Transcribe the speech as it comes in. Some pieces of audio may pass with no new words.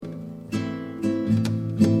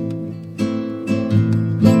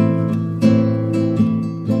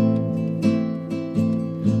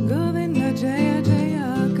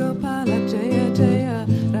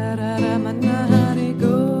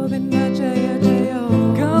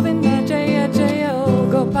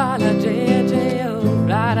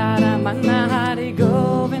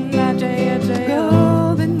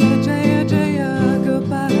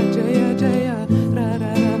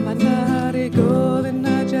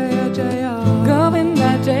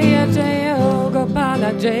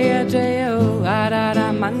Jaya Jaya Hare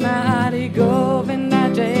Ramana Hare Govinda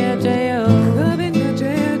Jaya Jaya Govinda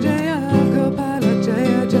Jaya Jaya Gopala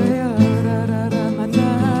Jaya Jaya Hare Ramana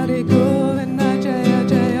Hare Govinda Jaya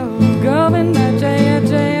Jaya Govinda Jaya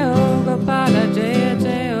Jaya Gopala Jaya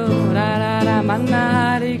Jaya Hare Ramana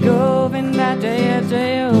Hare Govinda Jaya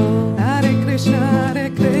Jaya Hare Krishna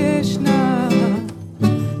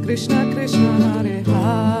Krishna Krishna Hare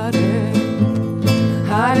Hare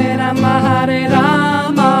Hare Rama Hare Rama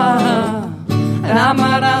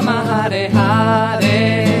Rama Rama Hare Hare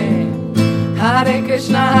Hare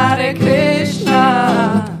Krishna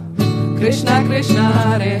Krishna Krishna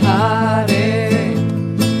Hare Hare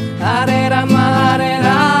Hare Rama Hare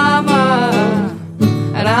Rama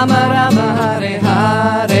Rama Rama Hare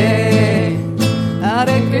Hare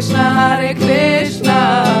Hare Krishna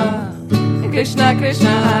Krishna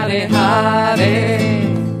Krishna Hare Hare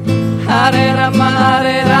Hare Rama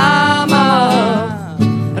Hare Rama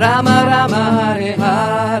Rama Rama Hare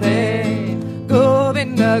Hare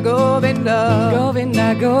Govinda Govinda Govinda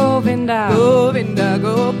Govinda Govinda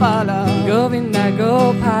Gopala Govinda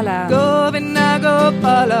Gopala Govinda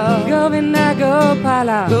Gopala Govinda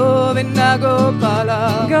Gopala Govinda Gopala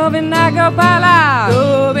Govinda Gopala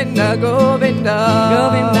Govinda Govinda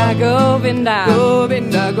Govinda Govinda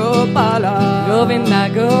Govinda Gopala Govinda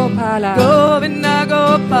Gopala Govinda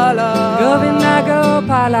Gopala Govinda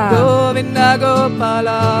Gopala Govinda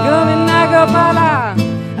Gopala Govinda Gopala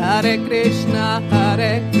Hare Krishna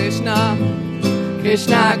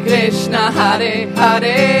Krishna Krishna Hare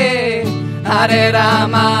Hare Hare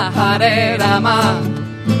Rama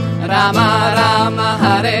Rama Rama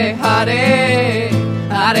Hare Hare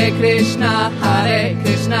Hare Krishna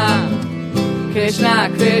Krishna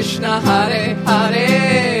Krishna Hare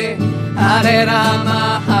Hare Hare Rama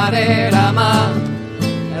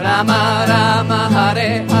Rama Rama Hare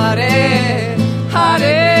Hare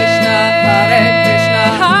Hare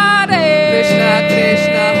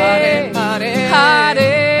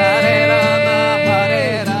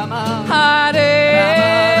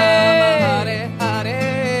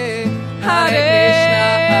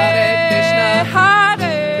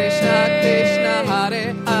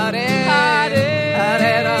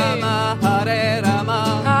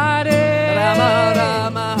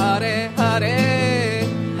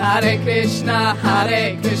Krishna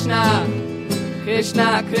Hare Krishna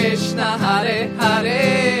Krishna Hare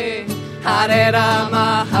Hare Hare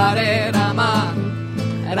Rama Hare Rama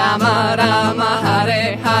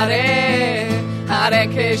Hare Hare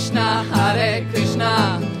Hare Krishna Hare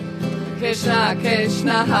Krishna Krishna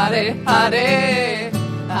Hare Hare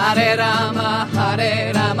Hare Rama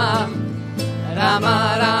Hare Rama Hare Hare Hare Krishna Krishna Krishna Hare Hare Hare Rama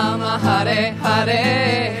Rama Hare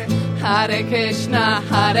Hare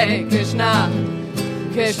Hare Krishna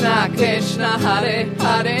Krishna Krishna Hare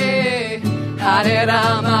Hare Hare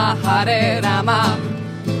Rama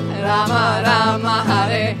Rama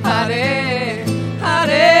Hare Hare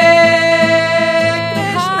Hare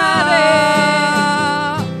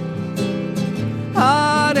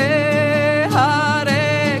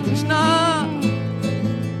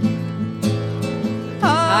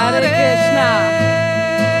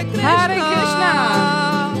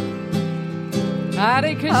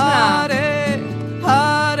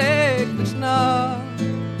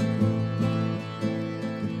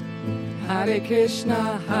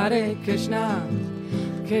Krishna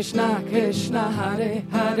Krishna Krishna Hare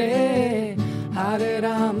Hare Hare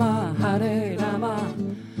Rama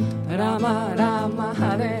Rama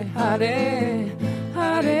Hare Hare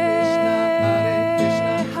Hare Krishna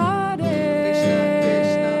Hare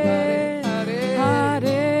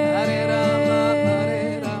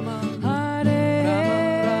Krishna Hare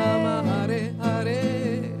Krishna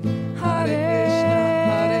Hare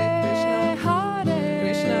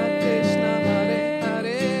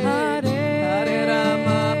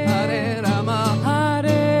Krishna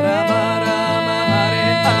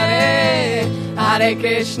Hare Krishna Hare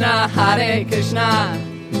Krishna Hare Krishna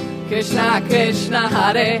Krishna Krishna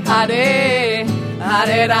Hare Hare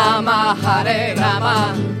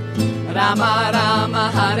Hare Rama Rama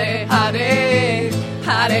Rama Hare Hare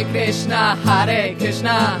Hare Hare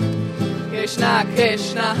Krishna Krishna Krishna Hare Hare Hare Rama Rama Hare Hare Hare Krishna Krishna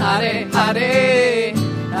Krishna Hare Hare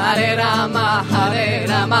Hare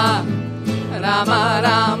Rama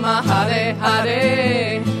Rama Hare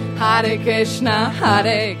Hare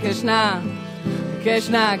Hare Krishna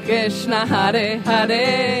Krishna Krishna Hare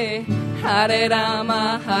Hare Hare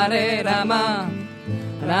Rama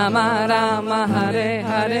Rama Rama Hare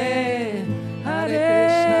Hare Hare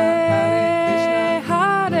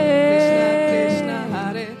Krishna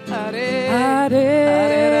Hare Hare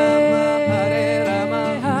Hare Rama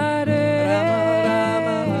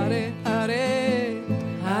Rama Hare Hare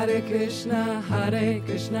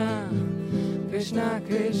Krishna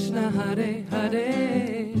Krishna Hare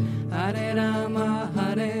Hare Hare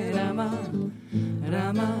Rama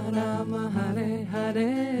Rama Rama Hare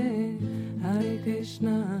Hare Hare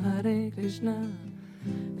Krishna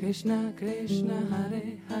Krishna Krishna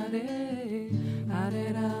Hare Hare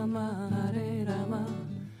Hare Rama Rama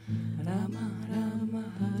Rama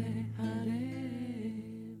Hare